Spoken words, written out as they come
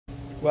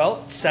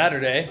Well, it's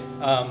Saturday.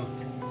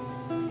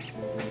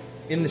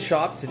 In the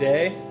shop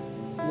today,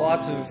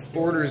 lots of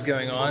orders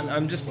going on.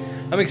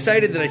 I'm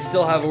excited that I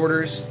still have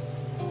orders.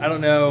 I don't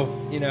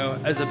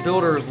know, as a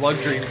builder of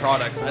luxury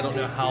products, I don't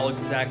know how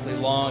exactly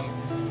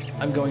long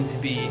I'm going to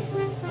be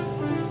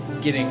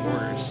getting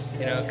orders,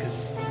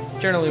 because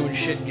generally when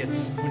shit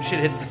hits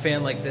the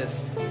fan like this,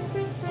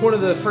 one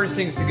of the first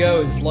things to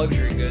go is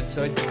luxury goods.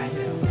 So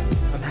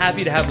I'm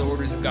happy to have the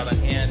orders I've got on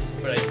hand,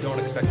 but I don't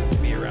expect them to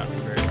be around for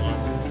very long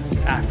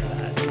after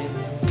that.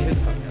 Who the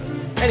fuck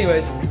knows?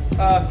 Anyways,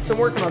 so I'm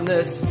working on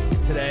this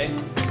today.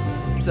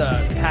 It's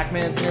a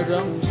Pac-Man snare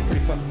drum, which is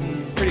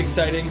pretty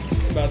exciting.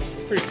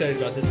 Pretty excited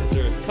about this. It's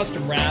a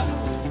custom wrap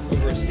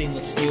over a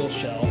stainless steel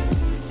shell,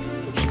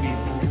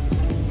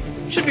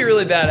 which should be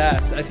really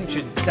badass. I think it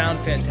should sound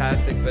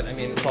fantastic, but I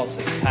mean, it's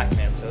also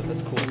Pac-Man, so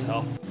that's cool as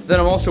hell. Then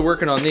I'm also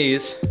working on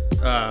these.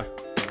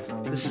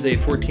 This is a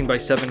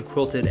 14x7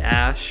 quilted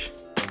ash,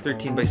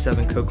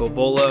 13x7 Coco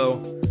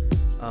Bolo.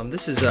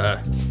 This is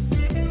a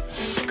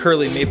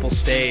curly maple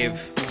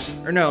stave.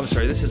 Or no, I'm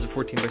sorry, this is a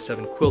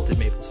 14x7 quilted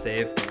maple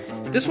stave.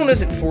 This one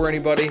isn't for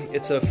anybody.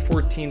 It's a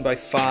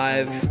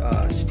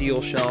 14x5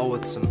 steel shell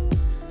with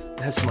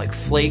it has some like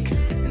flake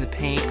in the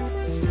paint.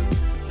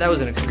 That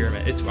was an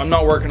experiment. I'm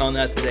not working on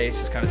that today. It's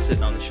just kind of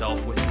sitting on the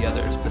shelf with the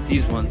others. But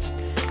these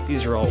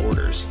are all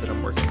orders that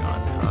I'm working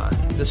on.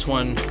 This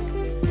one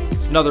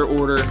is another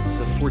order. It's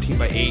a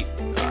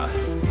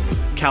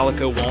 14x8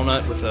 calico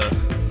walnut with a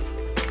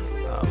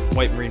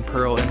white marine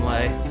pearl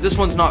inlay. This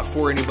one's not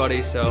for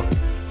anybody, so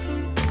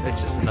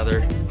it's just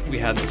another. We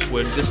have this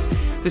wood.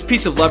 This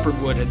piece of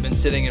leopard wood had been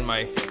sitting in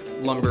my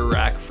lumber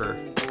rack for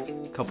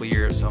a couple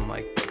years, so I'm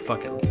like,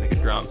 fuck it, let's make a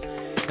drum.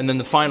 And then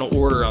the final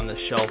order on this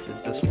shelf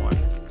is this one.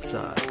 It's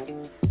a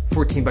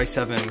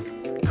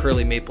 14x7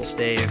 curly maple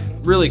stave.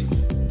 Really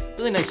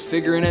nice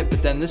figure in it,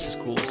 but then this is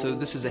cool. So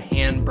this is a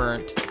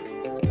hand-burnt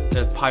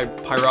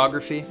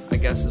pyrography, I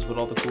guess is what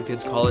all the cool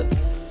kids call it.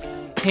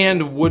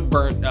 Hand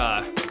wood-burnt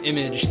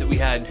image that we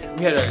had.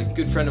 We had a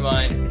good friend of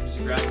mine who's a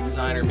graphic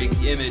designer make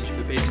the image,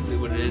 but basically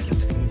what it is,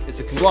 it's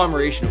a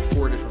conglomeration of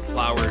 4 different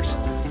flowers,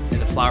 and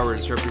the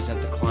flowers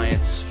represent the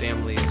client's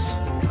family's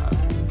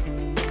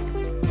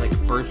like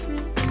birth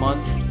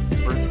month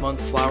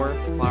flower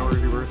of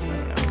your birth. I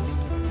don't know.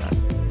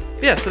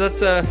 But yeah, so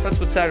that's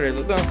what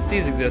Saturday. Well,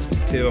 these exist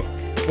too.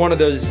 One of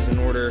those is an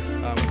order.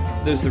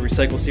 Those are the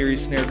Recycle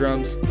Series snare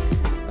drums.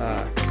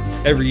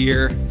 Every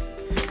year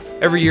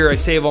I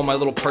save all my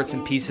little parts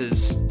and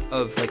pieces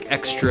of like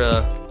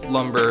extra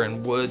lumber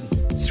and wood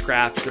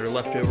scraps that are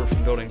left over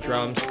from building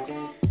drums.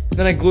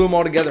 Then I glue them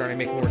all together and I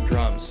make more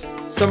drums.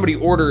 Somebody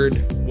ordered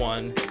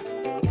one,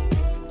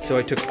 so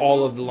I took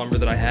all of the lumber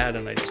that I had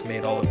and I just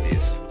made all of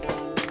these.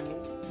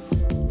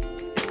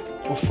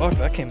 Well, fuck,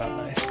 that came out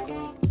nice.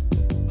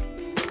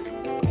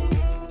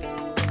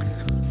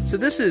 So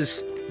this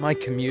is my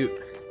commute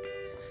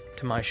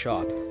to my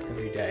shop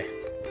every day.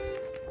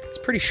 It's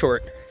pretty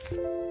short.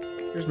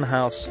 Here's my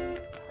house.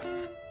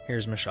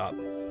 Here's my shop.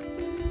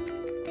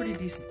 Pretty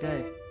decent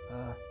day.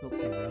 Built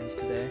some drums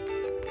today.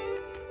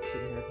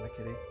 Sitting here with my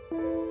kitty.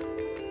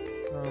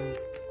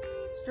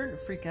 Starting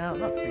to freak out.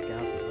 Not freak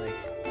out, but like...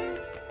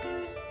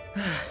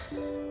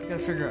 I gotta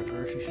figure out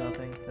grocery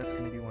shopping. That's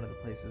gonna be one of the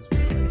places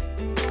where like...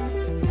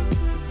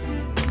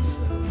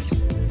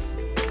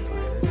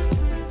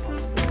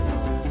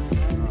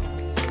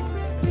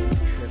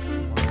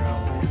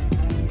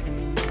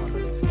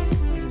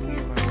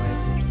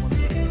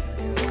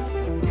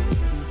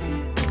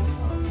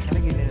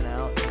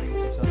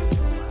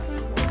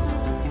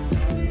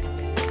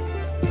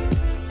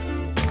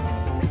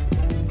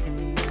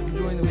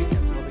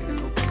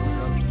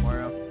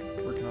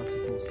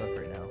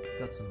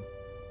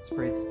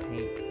 Sprayed some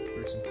paint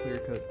or some clear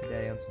coat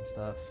today on some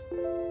stuff.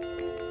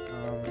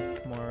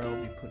 Tomorrow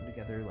I'll be putting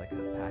together like a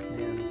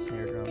Pac-Man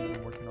snare drum that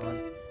I'm working on.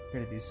 We're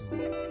gonna do some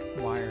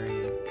wiring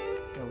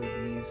and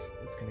LEDs.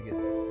 It's gonna have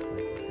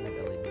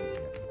LEDs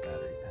in it with a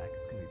battery pack.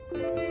 It's gonna be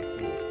pretty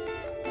cool.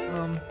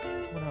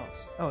 What else?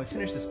 Oh, I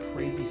finished this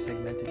crazy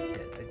segmented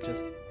kit.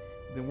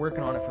 I've been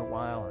working on it for a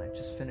while and I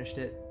just finished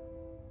it.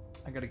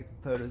 I gotta get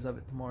some photos of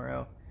it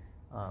tomorrow.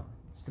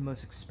 It's the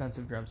most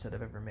expensive drum set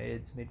I've ever made.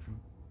 It's made from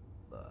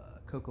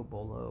Coco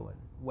Bolo and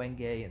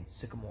Wenge and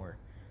Sycamore,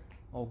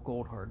 all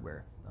gold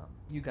hardware.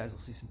 You guys will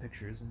see some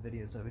pictures and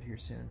videos of it here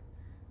soon.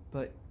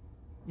 But,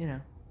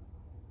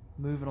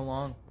 moving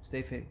along.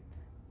 Stay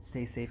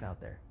safe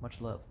out there.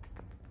 Much love.